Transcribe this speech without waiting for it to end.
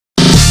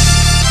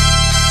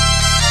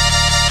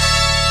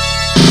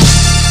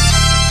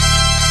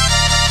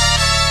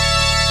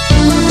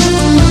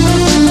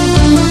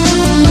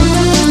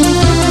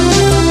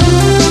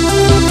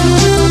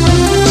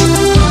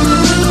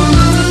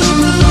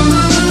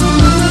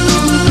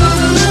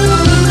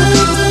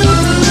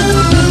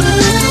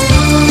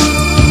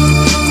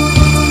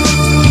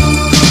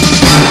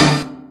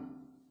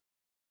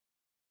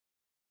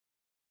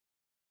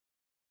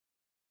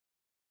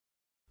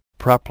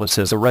Propolis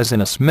is a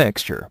resinous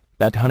mixture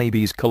that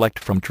honeybees collect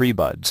from tree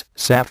buds,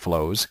 sap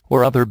flows,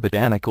 or other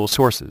botanical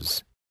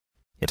sources.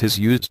 It is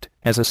used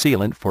as a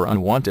sealant for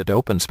unwanted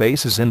open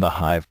spaces in the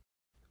hive.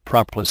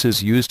 Propolis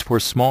is used for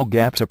small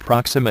gaps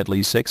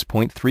approximately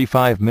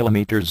 6.35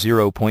 mm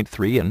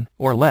 (0.3 in)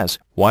 or less,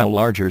 while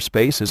larger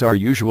spaces are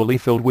usually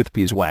filled with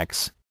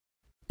beeswax.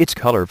 Its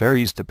color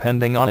varies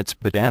depending on its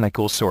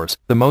botanical source,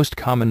 the most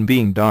common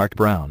being dark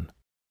brown.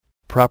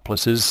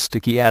 Propolis is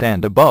sticky at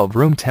and above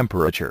room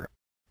temperature.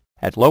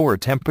 At lower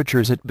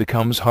temperatures it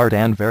becomes hard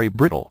and very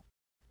brittle.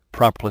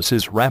 Propolis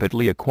is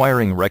rapidly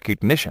acquiring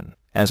recognition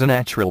as a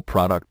natural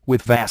product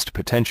with vast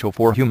potential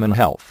for human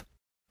health.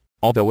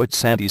 Although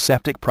its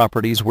antiseptic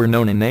properties were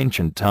known in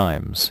ancient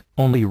times,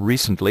 only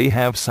recently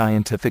have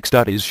scientific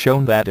studies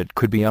shown that it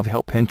could be of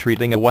help in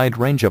treating a wide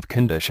range of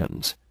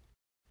conditions.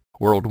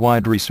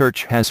 Worldwide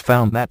research has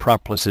found that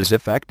propolis is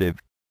effective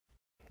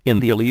in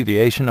the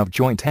alleviation of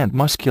joint and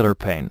muscular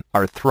pain,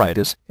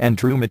 arthritis,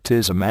 and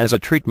rheumatism as a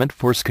treatment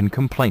for skin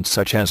complaints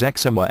such as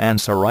eczema and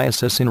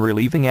psoriasis, in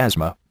relieving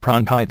asthma,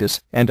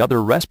 bronchitis, and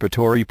other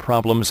respiratory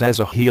problems as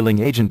a healing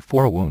agent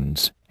for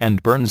wounds,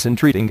 and burns in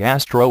treating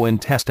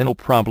gastrointestinal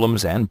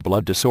problems and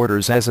blood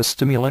disorders as a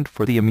stimulant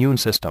for the immune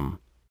system.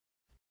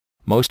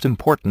 Most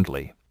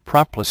importantly,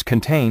 propolis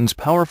contains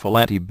powerful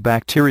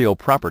antibacterial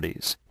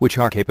properties, which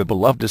are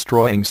capable of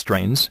destroying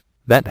strains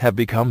that have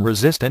become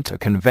resistant to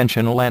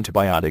conventional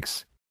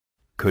antibiotics.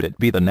 Could it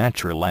be the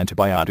natural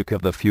antibiotic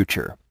of the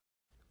future?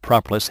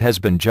 Propolis has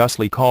been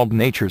justly called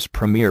nature's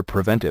premier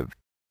preventive.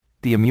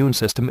 The immune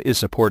system is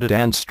supported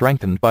and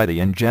strengthened by the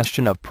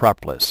ingestion of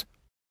propolis.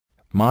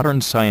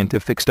 Modern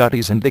scientific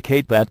studies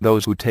indicate that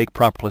those who take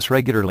propolis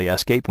regularly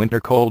escape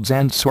winter colds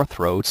and sore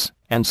throats,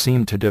 and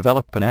seem to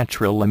develop a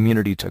natural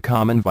immunity to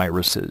common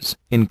viruses,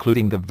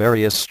 including the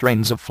various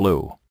strains of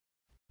flu.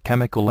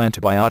 Chemical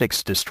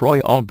antibiotics destroy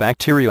all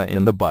bacteria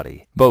in the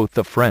body, both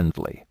the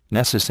friendly,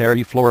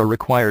 necessary flora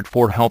required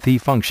for healthy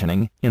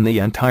functioning in the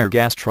entire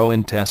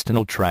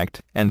gastrointestinal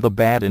tract, and the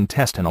bad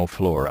intestinal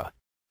flora.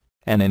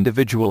 An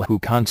individual who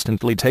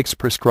constantly takes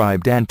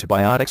prescribed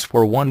antibiotics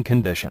for one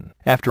condition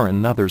after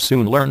another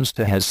soon learns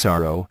to his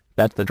sorrow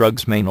that the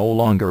drugs may no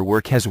longer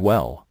work as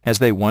well as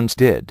they once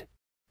did.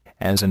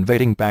 As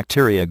invading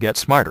bacteria get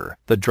smarter,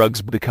 the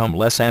drugs become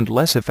less and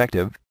less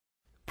effective.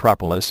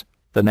 Propolis,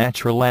 the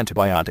natural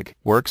antibiotic,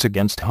 works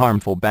against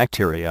harmful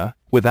bacteria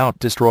without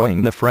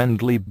destroying the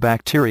friendly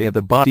bacteria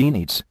the body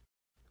needs.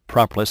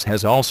 Propolis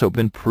has also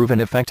been proven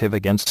effective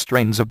against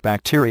strains of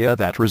bacteria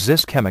that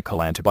resist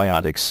chemical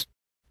antibiotics.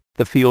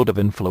 The field of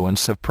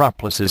influence of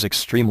propolis is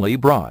extremely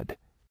broad.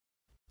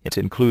 It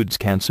includes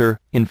cancer,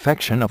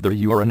 infection of the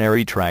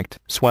urinary tract,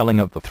 swelling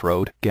of the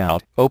throat,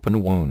 gout,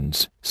 open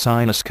wounds,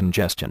 sinus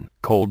congestion,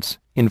 colds,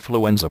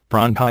 influenza,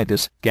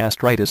 bronchitis,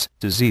 gastritis,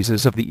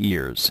 diseases of the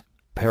ears,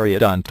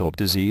 periodontal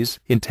disease,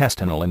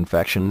 intestinal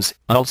infections,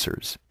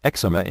 ulcers,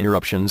 eczema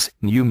eruptions,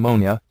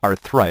 pneumonia,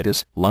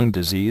 arthritis, lung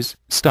disease,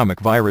 stomach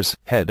virus,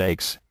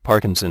 headaches,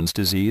 Parkinson's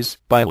disease,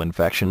 bile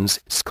infections,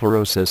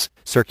 sclerosis,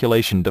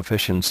 circulation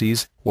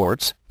deficiencies,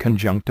 warts,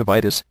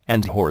 conjunctivitis,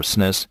 and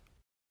hoarseness.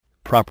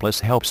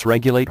 Propolis helps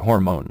regulate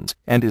hormones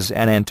and is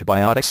an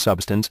antibiotic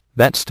substance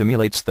that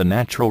stimulates the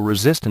natural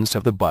resistance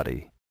of the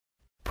body.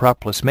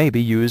 Propolis may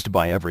be used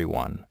by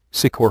everyone,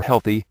 sick or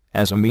healthy,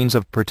 as a means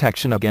of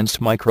protection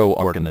against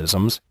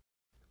microorganisms.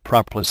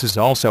 Propolis is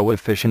also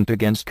efficient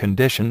against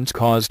conditions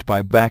caused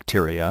by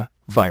bacteria,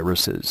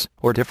 viruses,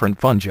 or different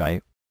fungi.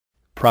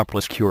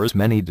 Propolis cures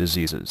many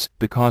diseases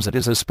because it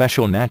is a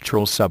special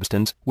natural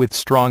substance with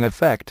strong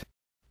effect.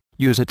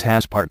 Use it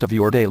as part of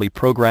your daily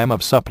program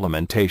of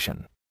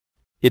supplementation.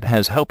 It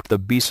has helped the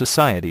bee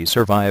society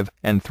survive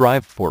and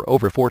thrive for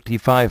over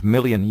 45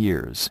 million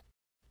years.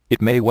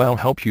 It may well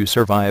help you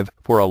survive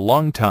for a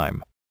long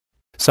time.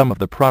 Some of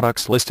the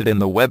products listed in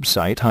the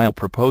website I'll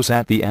propose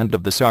at the end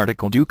of this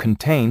article do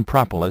contain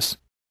propolis.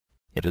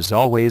 It is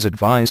always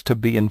advised to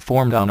be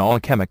informed on all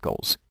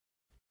chemicals,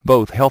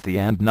 both healthy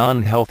and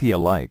non-healthy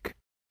alike.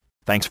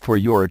 Thanks for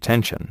your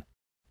attention.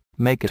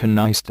 Make it a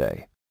nice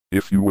day.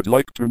 If you would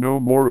like to know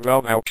more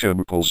about how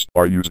chemicals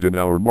are used in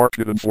our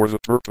market and for the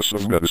purpose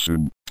of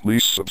medicine,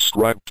 please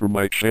subscribe to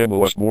my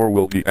channel as more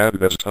will be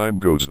added as time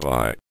goes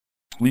by.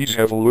 Please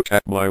have a look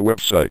at my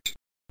website.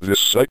 This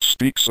site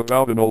speaks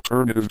about an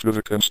alternative to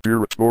the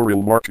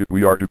conspiratorial market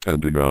we are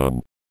depending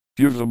on.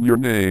 Give them your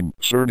name,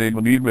 surname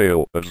and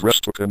email address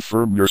to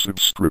confirm your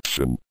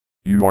subscription.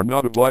 You are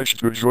not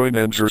obliged to join,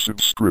 and your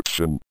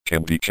subscription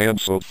can be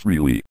cancelled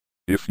freely.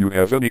 If you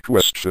have any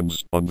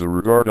questions on the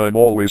regard, I'm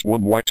always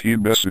one YT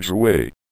message away.